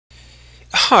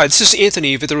Hi, this is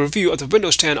Anthony with a review of the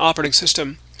Windows 10 operating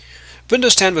system.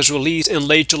 Windows 10 was released in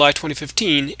late July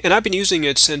 2015, and I've been using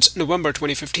it since November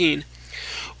 2015.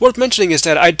 Worth mentioning is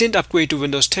that I didn't upgrade to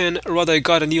Windows 10, rather I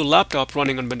got a new laptop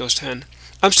running on Windows 10.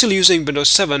 I'm still using Windows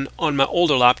 7 on my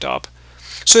older laptop.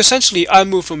 So essentially, I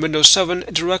moved from Windows 7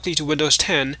 directly to Windows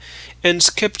 10 and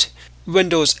skipped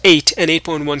Windows 8 and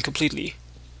 8.1 completely.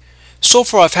 So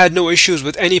far, I've had no issues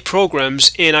with any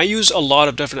programs, and I use a lot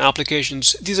of different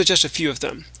applications. These are just a few of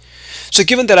them. So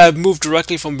given that I've moved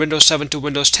directly from Windows 7 to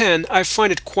Windows 10, I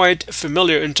find it quite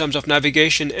familiar in terms of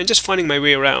navigation and just finding my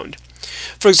way around.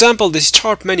 For example, the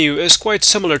start menu is quite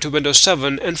similar to Windows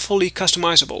 7 and fully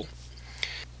customizable.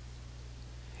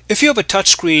 If you have a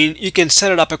touchscreen, you can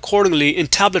set it up accordingly in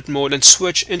tablet mode and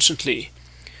switch instantly.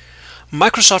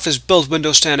 Microsoft has built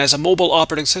Windows 10 as a mobile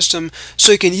operating system,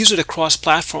 so you can use it across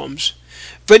platforms.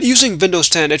 When using Windows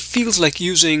 10, it feels like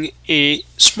using a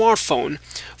smartphone.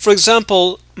 For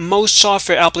example, most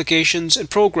software applications and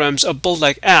programs are built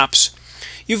like apps.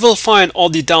 You will find all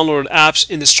the downloaded apps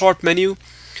in the Start menu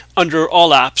under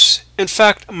All Apps. In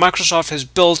fact, Microsoft has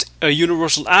built a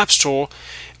universal app store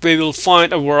where you will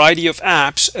find a variety of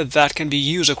apps that can be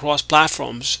used across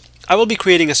platforms. I will be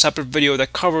creating a separate video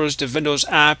that covers the Windows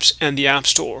apps and the App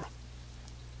Store.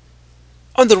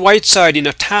 On the right side in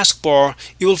a taskbar,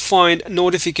 you will find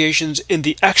notifications in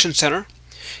the Action Center.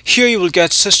 Here you will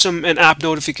get system and app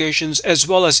notifications as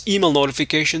well as email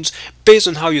notifications based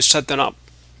on how you set them up.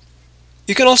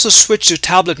 You can also switch to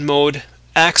tablet mode,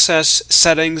 access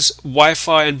settings,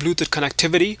 Wi-Fi and Bluetooth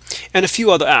connectivity, and a few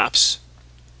other apps.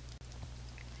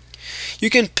 You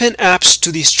can pin apps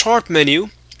to the Start menu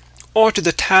or to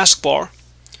the taskbar.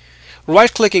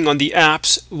 Right-clicking on the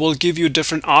apps will give you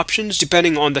different options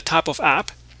depending on the type of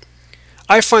app.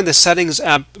 I find the Settings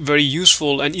app very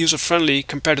useful and user-friendly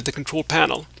compared to the Control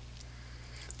Panel.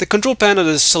 The Control Panel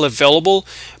is still available,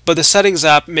 but the Settings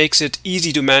app makes it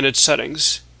easy to manage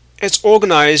settings. It's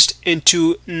organized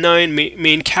into 9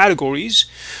 main categories.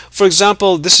 For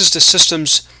example, this is the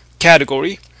Systems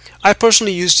category. I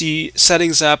personally use the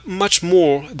Settings app much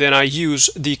more than I use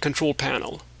the Control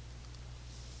Panel.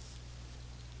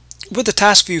 With the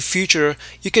Task View feature,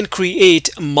 you can create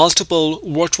multiple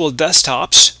virtual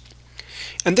desktops,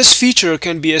 and this feature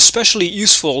can be especially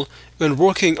useful when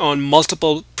working on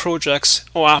multiple projects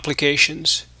or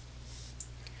applications.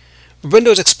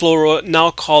 Windows Explorer,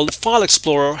 now called File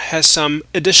Explorer, has some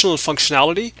additional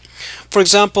functionality. For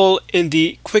example, in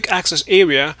the Quick Access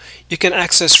area, you can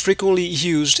access frequently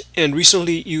used and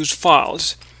recently used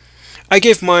files. I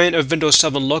gave mine a Windows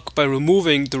 7 look by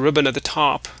removing the ribbon at the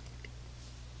top.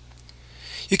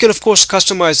 You can of course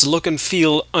customize the look and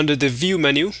feel under the View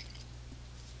menu.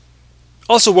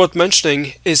 Also worth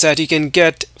mentioning is that you can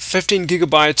get 15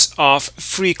 gigabytes of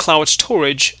free cloud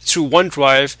storage through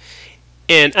OneDrive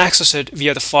and access it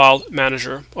via the File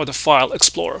Manager or the File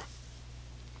Explorer.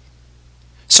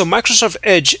 So Microsoft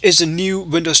Edge is a new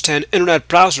Windows 10 Internet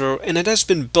browser, and it has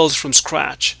been built from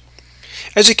scratch.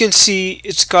 As you can see,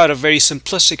 it's got a very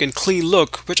simplistic and clean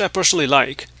look, which I personally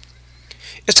like.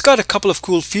 It's got a couple of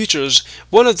cool features.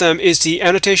 One of them is the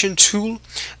annotation tool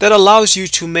that allows you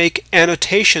to make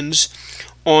annotations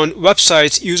on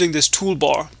websites using this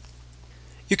toolbar.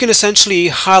 You can essentially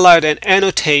highlight and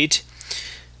annotate.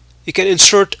 You can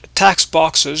insert text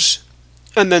boxes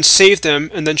and then save them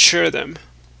and then share them.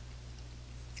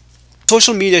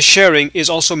 Social media sharing is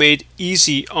also made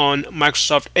easy on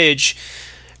Microsoft Edge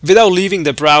without leaving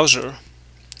the browser.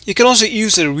 You can also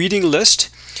use a reading list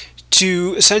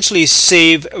to essentially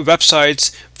save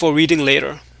websites for reading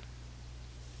later.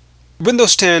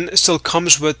 Windows 10 still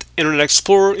comes with Internet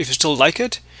Explorer if you still like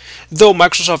it, though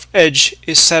Microsoft Edge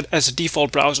is set as a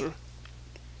default browser.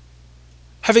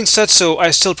 Having said so,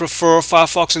 I still prefer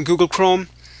Firefox and Google Chrome,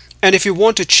 and if you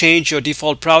want to change your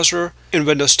default browser in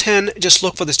Windows 10, just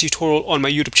look for this tutorial on my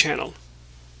YouTube channel.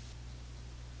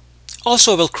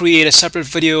 Also, I will create a separate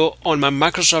video on my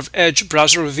Microsoft Edge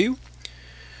browser review.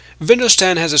 Windows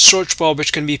 10 has a search bar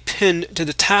which can be pinned to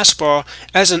the taskbar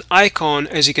as an icon,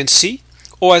 as you can see,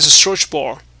 or as a search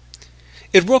bar.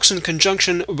 It works in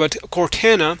conjunction with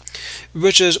Cortana,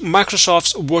 which is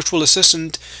Microsoft's virtual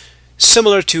assistant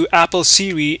similar to Apple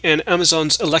Siri and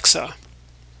Amazon's Alexa.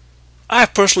 I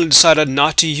have personally decided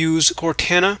not to use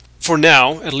Cortana, for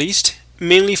now at least,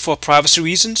 mainly for privacy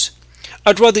reasons.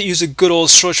 I'd rather use a good old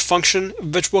search function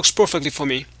which works perfectly for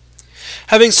me.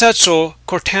 Having said so,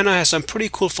 Cortana has some pretty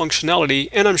cool functionality,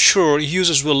 and I'm sure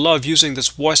users will love using this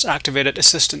voice-activated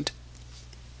assistant.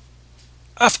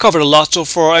 I've covered a lot so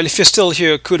far, and if you're still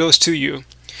here, kudos to you.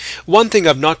 One thing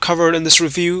I've not covered in this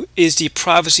review is the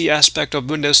privacy aspect of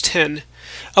Windows 10.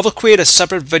 I will create a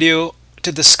separate video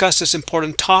to discuss this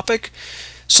important topic,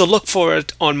 so look for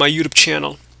it on my YouTube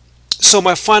channel. So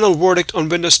my final verdict on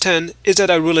Windows 10 is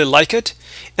that I really like it,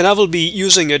 and I will be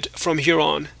using it from here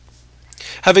on.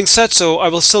 Having said so, I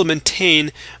will still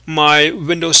maintain my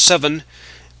Windows 7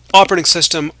 operating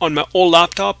system on my old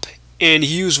laptop and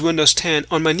use Windows 10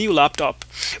 on my new laptop.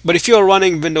 But if you're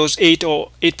running Windows 8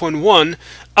 or 8.1,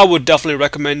 I would definitely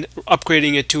recommend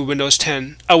upgrading it to Windows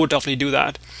 10. I would definitely do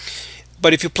that.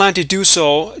 But if you plan to do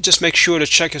so, just make sure to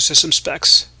check your system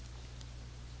specs.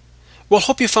 Well,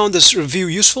 hope you found this review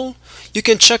useful. You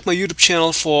can check my YouTube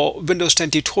channel for Windows 10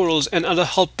 tutorials and other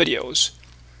help videos.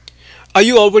 Are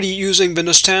you already using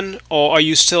Windows 10 or are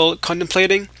you still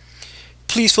contemplating?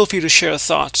 Please feel free to share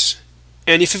thoughts.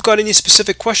 And if you've got any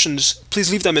specific questions,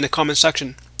 please leave them in the comment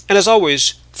section. And as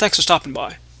always, thanks for stopping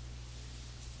by.